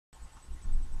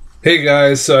Hey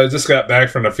guys, so I just got back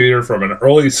from the theater from an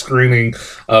early screening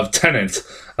of Tenet,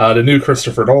 the new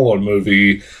Christopher Nolan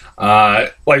movie.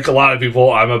 Like a lot of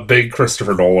people, I'm a big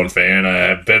Christopher Nolan fan.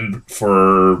 I've been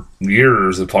for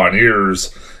years upon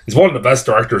years. He's one of the best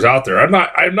directors out there. I'm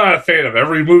not a fan of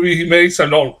every movie he makes. I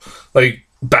don't like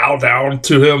bow down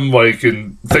to him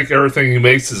and think everything he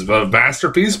makes is a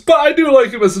masterpiece, but I do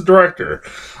like him as a director.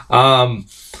 Um,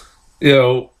 you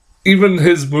know, Even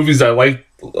his movies I like.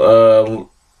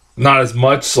 Not as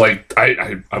much.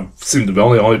 I seem to be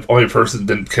only person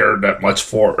didn't care that much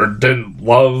for or didn't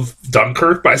love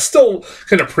Dunkirk, but I still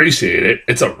can appreciate it.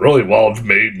 It's a really well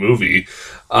made movie.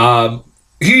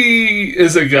 He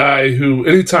is a guy who,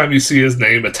 anytime you see his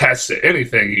name attached to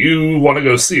anything, you want to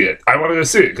go see it. I want to go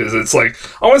see it because it's like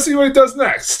I want to see what he does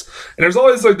next. And there's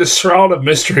always like this shroud of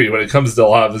mystery when it comes to a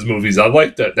lot of his movies. I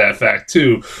like that fact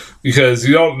too, because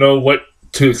you don't know what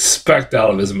to expect out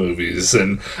of his movies,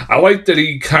 and I like that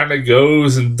he kind of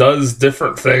goes and does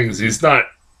different things. He's not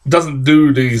doesn't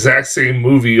do the exact same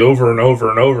movie over and over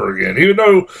and over again, even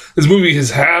though his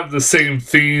movies have the same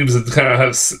themes and kind of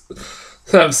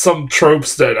have some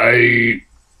tropes that I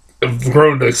have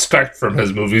grown to expect from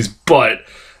his movies. But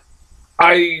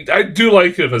I do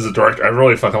like him as a director. I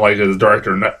really fucking like him as a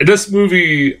director. And this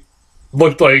movie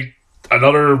looked like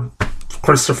another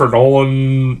Christopher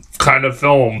Nolan kind of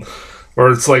film where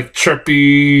it's like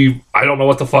trippy. I don't know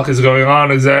what the fuck is going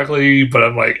on exactly, but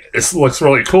I'm like, this looks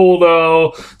really cool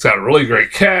though. It's got a really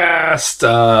great cast.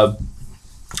 I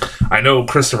know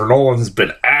Christopher Nolan has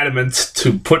been adamant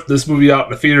to put this movie out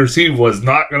in the theaters. He was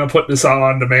not going to put this out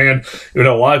on demand. A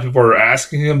lot of people are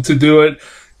asking him to do it.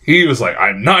 He was like,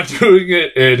 I'm not doing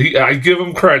it, and I give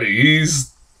him credit.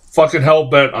 He's fucking hell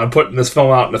bent on putting this film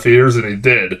out in the theaters, and he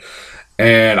did.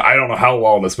 And I don't know how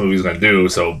well this movie's going to do,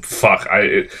 so fuck.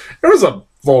 There was a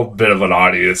little bit of an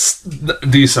audience,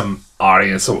 decent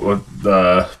audience with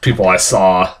the people I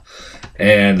saw.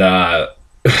 And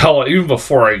hell, even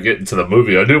before I get into the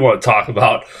movie, I do want to talk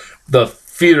about the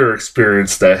theater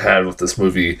experience that I had with this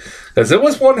movie. Because it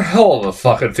was one hell of a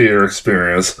fucking theater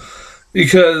experience.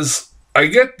 Because I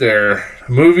get there,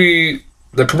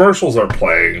 the commercials are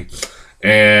playing.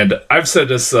 And I've said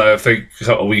this, I think,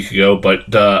 a week ago, but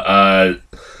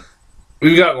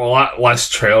we've gotten a lot less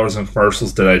trailers and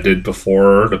commercials than I did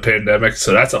before the pandemic,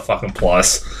 so that's a fucking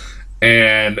plus.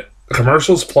 And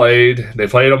commercials played, they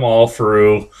played them all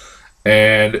through,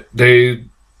 and they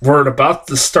were about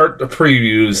to start the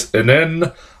previews, and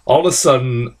then all of a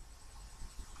sudden,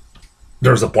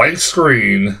 there's a blank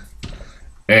screen,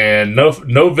 and no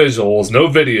visuals, no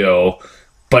video,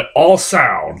 but all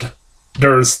sound.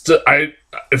 Throughout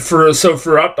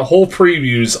the whole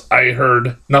previews, I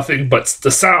heard nothing but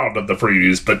the sound of the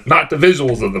previews, but not the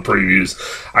visuals of the previews.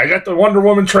 I got the Wonder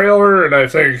Woman trailer, and I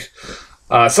think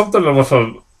something with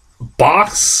a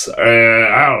box. I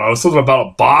don't know, something about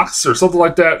a box or something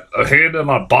like that. A hand in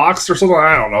a box or something.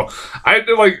 I don't know.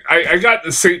 I got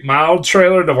the Saint Maud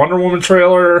trailer, the Wonder Woman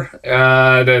trailer,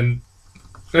 and then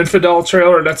Infidel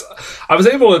trailer. I was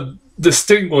able to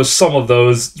distinguish some of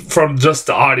those from just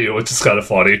the audio, which is kind of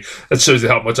funny. That shows you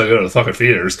how much I go to the fucking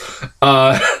theaters.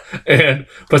 But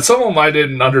some of them I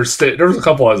didn't understand. There was a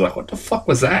couple I was like, what the fuck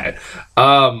was that?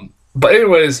 But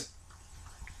anyways,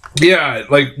 yeah,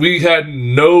 we had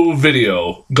no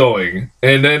video going,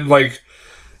 and then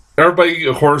everybody,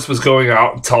 of course, was going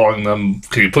out and telling them,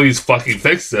 can you please fucking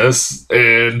fix this?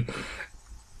 And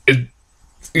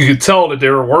you could tell that they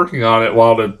were working on it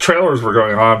while the trailers were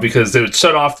going on, because they would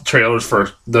shut off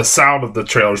the sound of the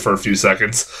trailers for a few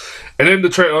seconds, and then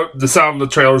the sound of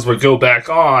the trailers would go back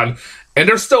on, and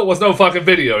there still was no fucking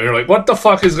video. And you're like, what the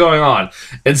fuck is going on?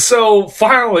 And so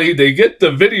finally they get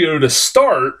the video to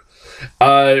start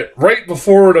right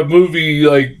before the movie,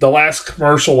 the last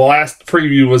commercial, the last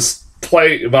preview was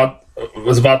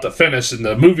about to finish, and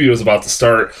the movie was about to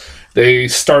start. They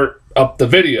start up the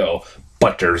video,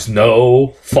 but there's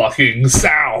no fucking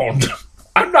sound.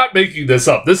 I'm not making this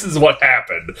up. This is what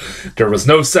happened. There was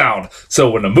no sound.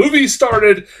 So when the movie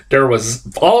started, there was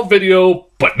all video,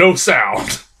 but no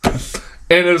sound.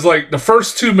 And it was the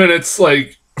first 2 minutes,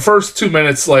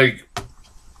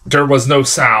 there was no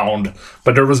sound,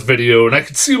 but there was video, and I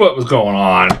could see what was going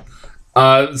on.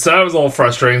 So that was a little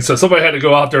frustrating. So somebody had to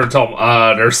go out there and tell them,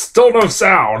 there's still no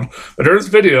sound, but there's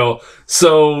video.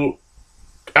 So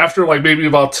after maybe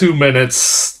about 2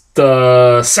 minutes,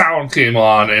 the sound came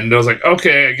on, and I was like,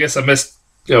 okay, I guess I missed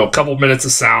a couple minutes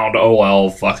of sound. Oh well,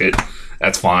 fuck it,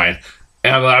 that's fine.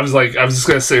 And I was just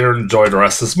gonna sit here and enjoy the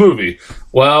rest of this movie.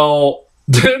 Well,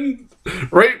 then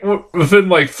within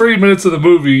like 3 minutes of the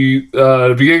movie,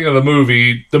 the beginning of the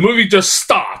movie just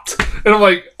stopped. And I'm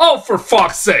like, oh, for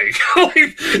fuck's sake. Like,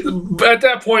 at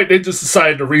that point, they just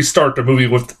decided to restart the movie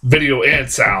with video and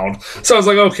sound. So I was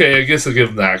like, okay, I guess I'll give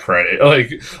them that credit.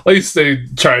 Like, at least they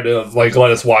tried to, like, let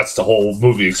us watch the whole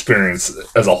movie experience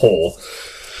as a whole.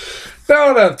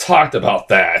 Now that I've talked about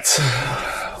that,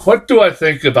 what do I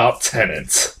think about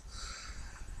Tenet?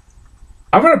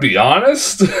 I'm gonna be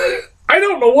honest. I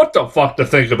don't know what the fuck to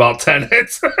think about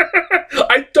Tenet.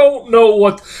 I don't know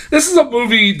what... This is a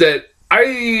movie that I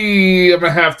am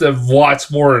going to have to watch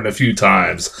more than a few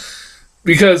times.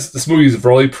 Because this movie is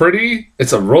really pretty.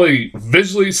 It's a really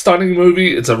visually stunning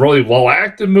movie. It's a really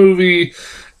well-acted movie.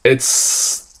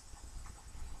 It's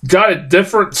got a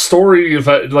different story,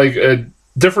 like a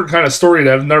different kind of story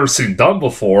that I've never seen done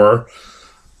before.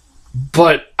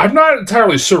 But I'm not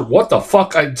entirely sure what the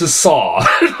fuck I just saw.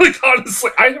 Like,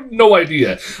 honestly, I have no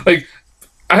idea. Like,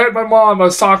 I had my mom, I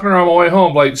was talking to her on my way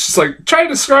home, like, she's like, try to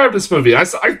describe this movie. I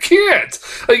said, I can't.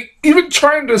 Like, even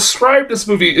trying to describe this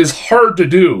movie is hard to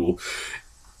do.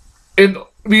 And,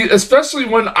 I mean, especially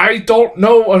when I don't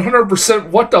know 100%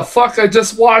 what the fuck I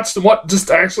just watched and what just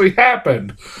actually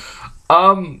happened.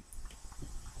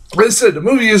 Like I said, the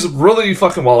movie is really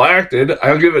fucking well acted.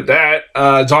 I'll give it that.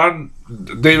 John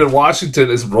David Washington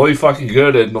is really fucking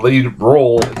good in the lead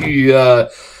role. He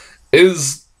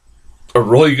is a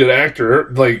really good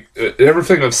actor. Like,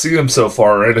 everything I've seen him so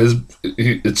far, and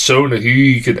it's shown that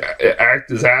he can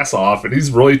act his ass off, and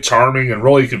he's really charming and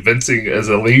really convincing as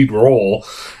a lead role.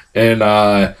 And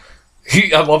I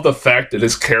love the fact that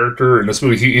his character in this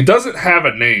movie, he doesn't have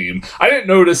a name. I didn't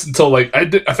notice until, like,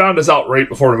 I found this out right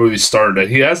before the movie started.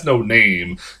 He has no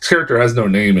name. His character has no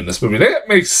name in this movie. That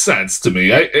makes sense to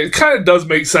me. It kind of does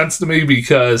make sense to me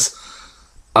because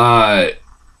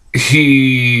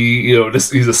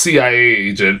he's a CIA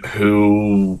agent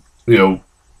who, they're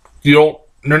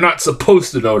not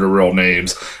supposed to know the real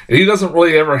names. And he doesn't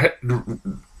really ever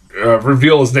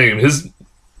reveal his name. His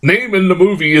name in the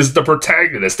movie is the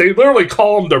protagonist. They literally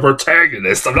call him the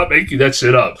protagonist. I'm not making that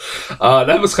shit up.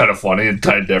 That was kind of funny and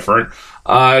kind of different.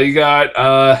 You got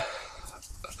the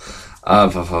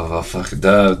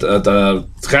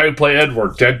guy who played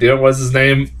Edward. What was his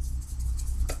name?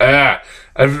 What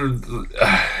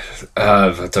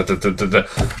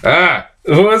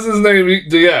was his name?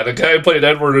 The guy who played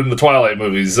Edward in the Twilight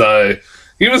movies.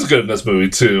 He was good in this movie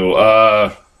too.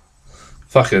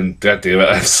 Fucking goddamn it!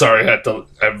 I'm sorry,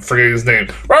 I'm forgetting his name.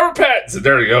 Robert Pattinson.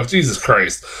 There you go. Jesus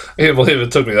Christ! I can't believe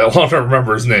it took me that long to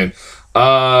remember his name.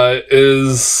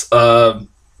 Is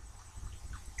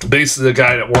basically the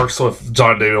guy that works with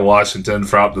John David Washington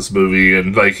throughout this movie,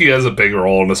 and like he has a big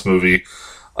role in this movie,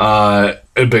 a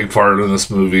big part in this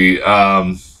movie.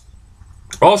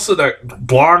 Also, that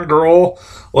blonde girl,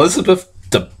 Elizabeth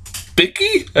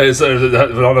Debicki. I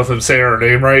don't know if I'm saying her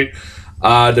name right.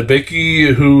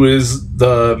 Debicki, who is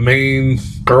the main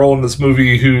girl in this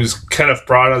movie, who's Kenneth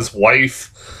Branagh's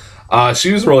wife.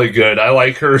 She was really good. I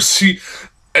like her. She,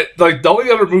 like, the only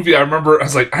other movie I remember, I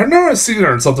was like, I know I've seen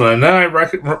her in something, and then I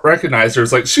recognized her.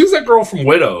 It's like, she was that girl from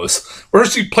Widows, where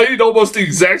she played almost the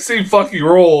exact same fucking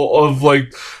role of,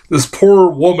 like, this poor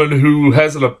woman who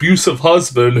has an abusive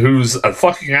husband who's a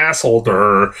fucking asshole to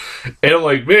her. And I'm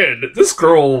like, man, this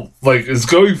girl, like, is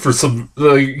going for some,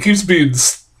 like, keeps being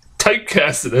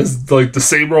typecasted as like the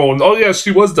same role. And oh yeah, she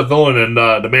was the villain in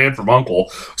The Man from U.N.C.L.E.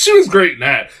 She was great in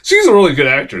that. She's a really good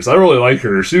actress. I really like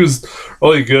her. She was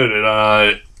really good,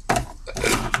 and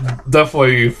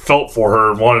definitely felt for her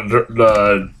and wanted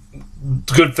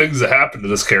good things to happen to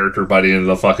this character by the end of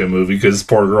the fucking movie, because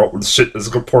poor girl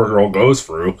goes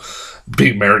through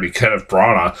being married to Kenneth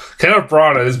Branagh. Kenneth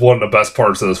Branagh is one of the best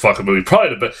parts of this fucking movie. Probably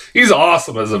the best. He's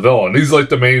awesome as a villain. He's like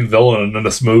the main villain in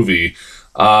this movie.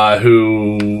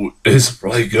 Who is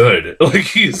really good. Like,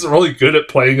 he's really good at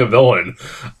playing a villain.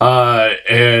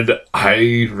 And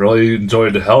I really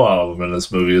enjoyed the hell out of him in this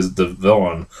movie as the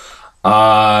villain.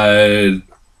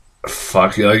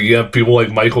 You have people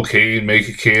like Michael Caine make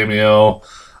a cameo.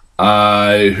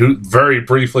 Who very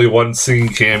briefly one scene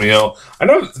cameo. I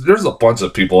know there's a bunch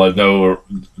of people I know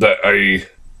that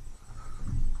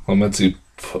Clemency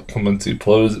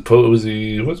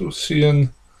Posey, what was she in?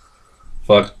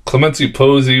 Clemency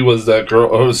Posey was that girl.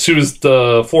 Oh, she was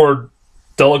the Ford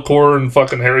Delacour in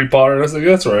fucking Harry Potter. I was like,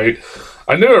 that's right.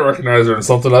 I knew I recognized her in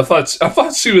something. I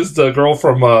thought she was the girl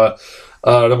from The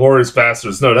Glorious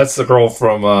Bastards. No, that's the girl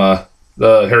from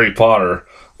the Harry Potter.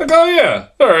 Like, oh yeah,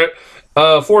 all right.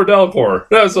 Ford Delacour.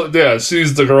 Yeah,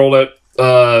 she's the girl that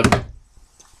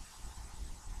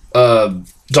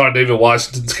John David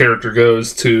Washington's character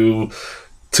goes to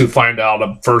to find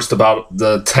out first about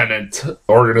the Tenet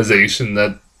organization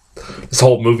that this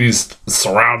whole movie's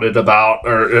surrounded about,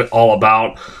 or all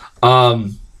about.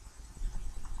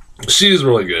 She's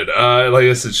really good. Like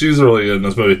I said, she's really good in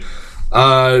this movie.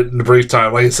 In the brief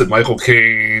time, like I said, Michael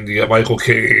Caine. You got Michael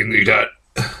Caine. You got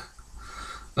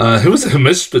who was it?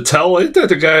 Hamish Patel. Ain't that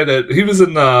the guy that he was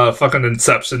in fucking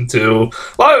Inception too?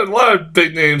 A lot of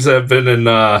big names that have been in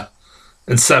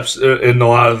Inception. In a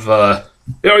lot of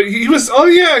he was. Oh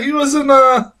yeah, he was in.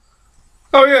 Oh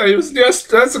yeah, he was. Yes,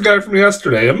 that's the guy from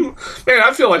yesterday. Man,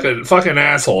 I feel like a fucking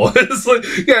asshole. It's like,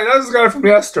 yeah, that was the guy from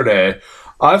yesterday.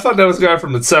 I thought that was the guy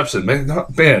from Inception. Man,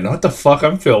 what the fuck?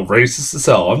 I'm feeling racist as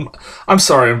hell. I'm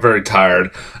sorry. I'm very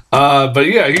tired. But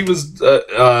yeah, he was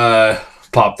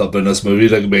popped up in this movie,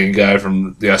 the main guy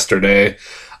from yesterday.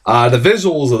 The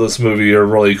visuals of this movie are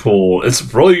really cool. It's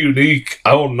really unique.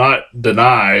 I will not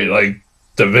deny. Like,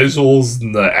 the visuals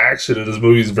and the action in this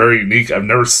movie is very unique. I've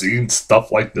never seen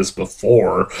stuff like this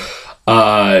before.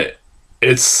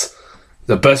 It's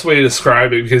the best way to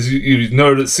describe it, because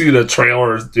you see the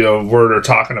trailer, where they're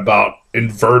talking about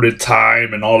inverted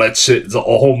time and all that shit. It's a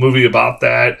whole movie about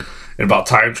that and about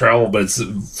time travel, but it's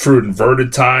through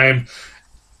inverted time.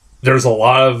 There's a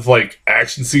lot of like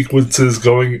action sequences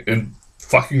going in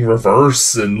fucking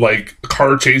reverse, and like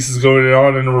car chases going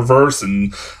on in reverse,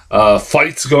 and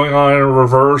fights going on in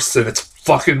reverse, and it's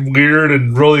fucking weird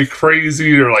and really crazy.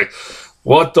 You're like,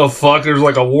 what the fuck? There's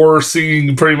like a war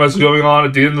scene pretty much going on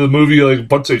at the end of the movie, like a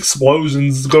bunch of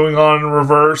explosions going on in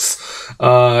reverse.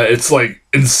 It's like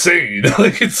insane.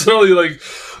 Like, it's really like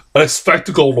a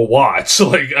spectacle to watch.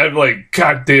 Like, I'm like,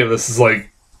 god damn, this is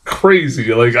like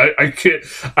crazy. Like, I can't,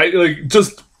 like,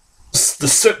 just to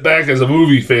sit back as a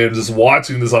movie fan just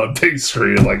watching this on a big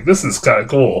screen, like, this is kind of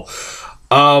cool.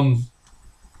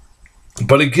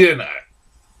 But again,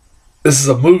 this is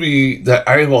a movie that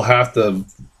I will have to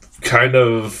kind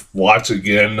of watch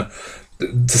again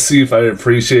to see if I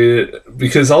appreciate it,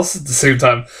 because also at the same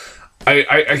time,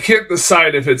 I can't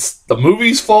decide if it's the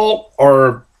movie's fault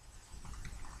or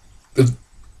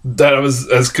that I was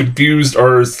as confused,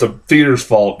 or it's the theater's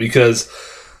fault, because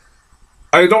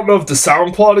I don't know if the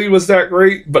sound quality was that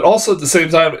great, but also at the same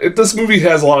time, this movie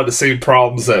has a lot of the same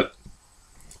problems that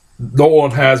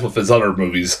Nolan has with his other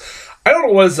movies. I don't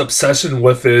know what his obsession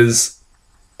with is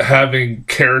having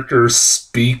characters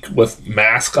speak with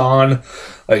mask on,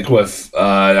 like with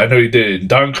I know he did it in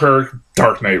Dunkirk,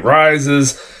 Dark Knight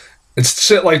Rises, and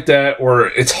shit like that, where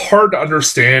it's hard to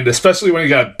understand, especially when you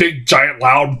got a big, giant,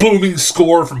 loud, booming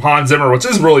score from Hans Zimmer, which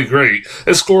is really great.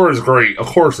 His score is great, of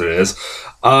course it is.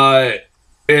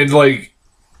 And like,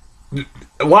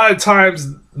 a lot of times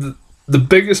the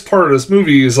biggest part of this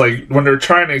movie is like when they're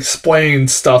trying to explain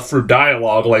stuff through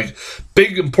dialogue, like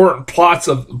big important parts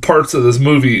of this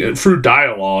movie through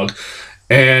dialogue,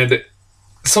 and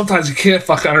sometimes you can't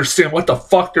fucking understand what the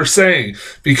fuck they're saying,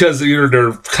 because either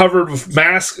they're covered with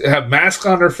have mask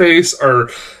on their face, or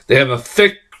they have a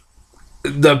thick.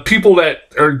 The people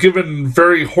that are given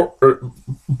very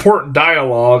important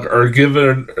dialogue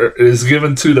is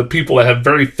given to the people that have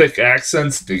very thick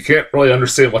accents. You can't really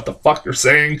understand what the fuck they're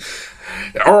saying,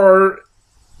 or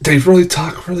they really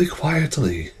talk really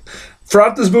quietly.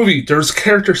 Throughout this movie, there's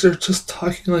characters that are just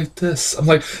talking like this. I'm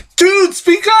like, dude,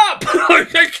 speak up!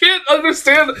 Like, I can't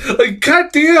understand. Like,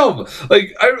 goddamn!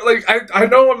 I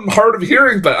know I'm hard of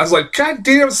hearing, but I was like,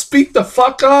 goddamn, speak the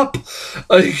fuck up!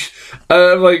 And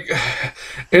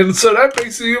so that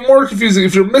makes it even more confusing.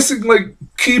 If you're missing like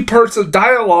key parts of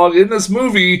dialogue in this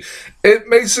movie, it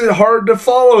makes it hard to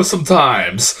follow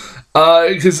sometimes.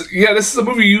 Because, this is a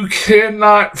movie you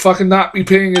cannot fucking not be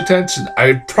paying attention.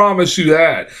 I promise you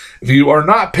that. If you are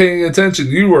not paying attention,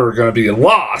 you are going to be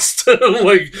lost.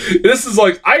 Like, this is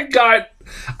like, I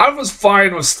was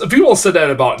fine with, people said that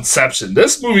about Inception.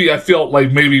 This movie, I felt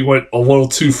like maybe went a little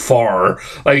too far.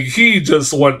 Like, he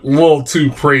just went a little too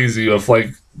crazy with, like,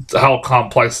 how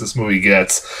complex this movie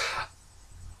gets.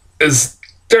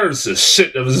 There's just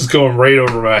shit that was just going right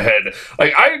over my head.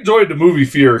 Like, I enjoyed the movie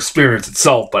theater experience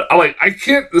itself, but I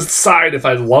can't decide if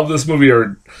I love this movie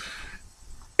or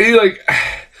I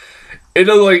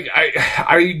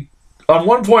on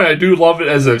one point I do love it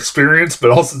as an experience, but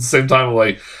also at the same time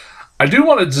I do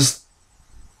want to just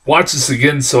watch this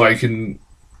again so I can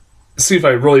see if I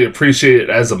really appreciate it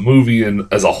as a movie and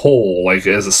as a whole, like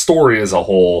as a story as a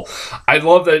whole. I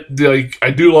love that.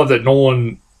 I do love that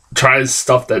Nolan tries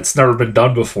stuff that's never been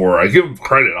done before. I give him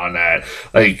credit on that.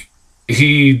 Like,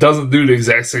 he doesn't do the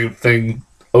exact same thing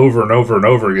over and over and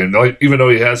over again. Like, even though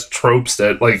he has tropes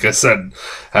that, like I said,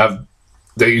 that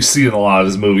you see in a lot of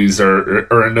his movies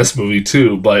or in this movie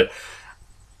too. But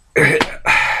like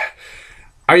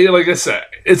I said,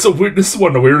 this is one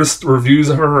of the weirdest reviews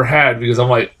I've ever had because I'm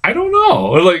like, I don't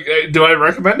know. Like, do I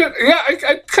recommend it? Yeah,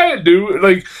 I kind of do.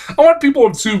 Like, I want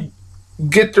people to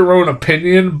get their own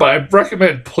opinion, but I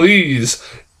recommend, please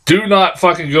do not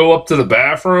fucking go up to the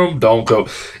bathroom. Don't go.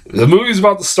 The movie's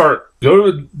about to start.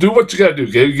 Do what you gotta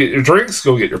do. Get your drinks.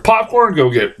 Go get your popcorn.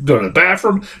 Go to the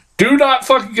bathroom. Do not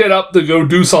fucking get up to go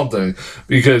do something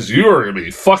because you are gonna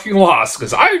be fucking lost.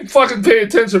 Because I fucking pay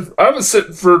attention. I was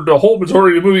sitting for the whole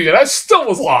majority of the movie and I still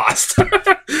was lost.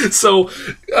 So,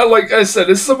 like I said,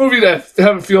 this is a movie that I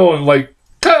have a feeling like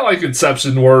kind of like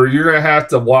Inception, where you're gonna have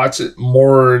to watch it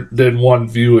more than one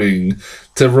viewing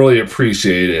to really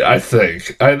appreciate it. I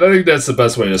think that's the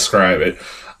best way to describe it.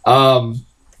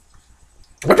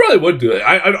 I probably would do it.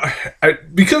 I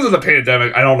because of the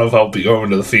pandemic, I don't know if I'll be going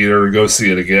to the theater and go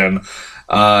see it again.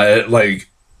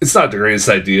 It's not the greatest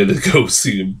idea to go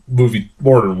see a movie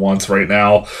more than once right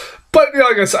now. But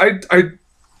like I said, I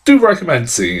do recommend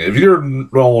seeing it. If you're a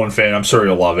Nolan fan, I'm sure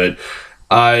you'll love it.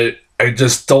 I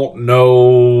just don't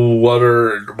know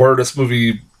where this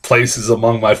movie places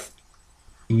among my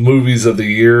movies of the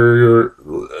year,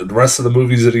 the rest of the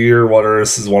movies of the year, whether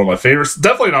this is one of my favorites.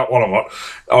 Definitely not one of them.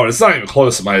 Oh, it's not even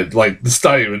close to my, it's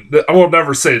not even, I will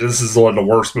never say this is one of the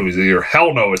worst movies of the year.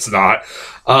 Hell no, it's not.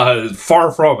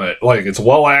 Far from it. Like, it's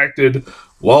well acted,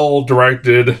 well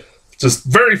directed, just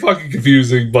very fucking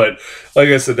confusing, but like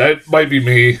I said, that might be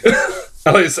me.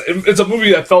 Like I said, it's a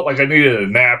movie that felt like I needed a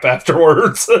nap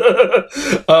afterwards.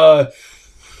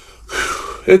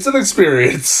 It's an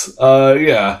experience.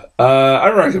 I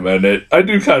recommend it. I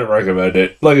do kind of recommend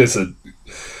it. Like I said,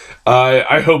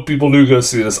 I hope people do go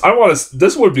see this.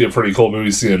 This would be a pretty cool movie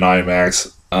to see in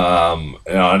IMAX.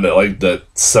 And like the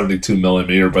 72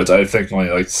 millimeter, but I think only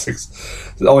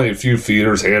a few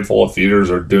theaters, handful of theaters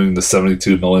are doing the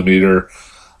 72 millimeter.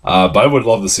 But I would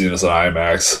love to see this in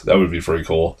IMAX. That would be pretty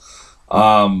cool.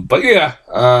 But yeah,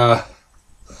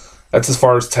 that's as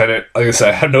far as Tenet. Like I said,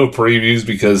 I had no previews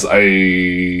because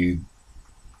I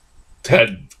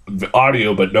had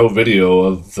audio but no video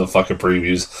of the fucking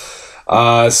previews.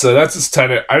 So that's just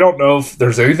Tenet. I don't know if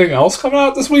there's anything else coming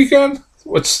out this weekend,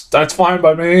 which that's fine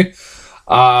by me.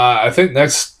 I think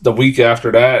the week after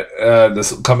that,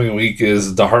 this coming week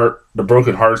is the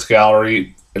Broken Hearts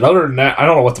Gallery. And other than that, I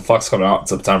don't know what the fuck's coming out in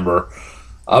September.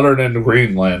 Other than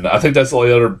Greenland, I think that's the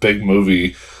only other big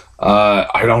movie.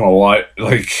 I don't know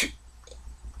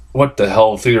what the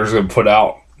hell theater's gonna put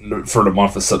out for the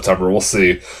month of September. We'll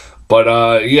see.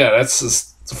 But yeah, that's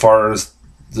as far as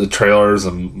the trailers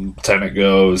and Tenet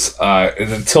goes.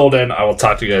 And until then, I will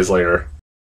talk to you guys later.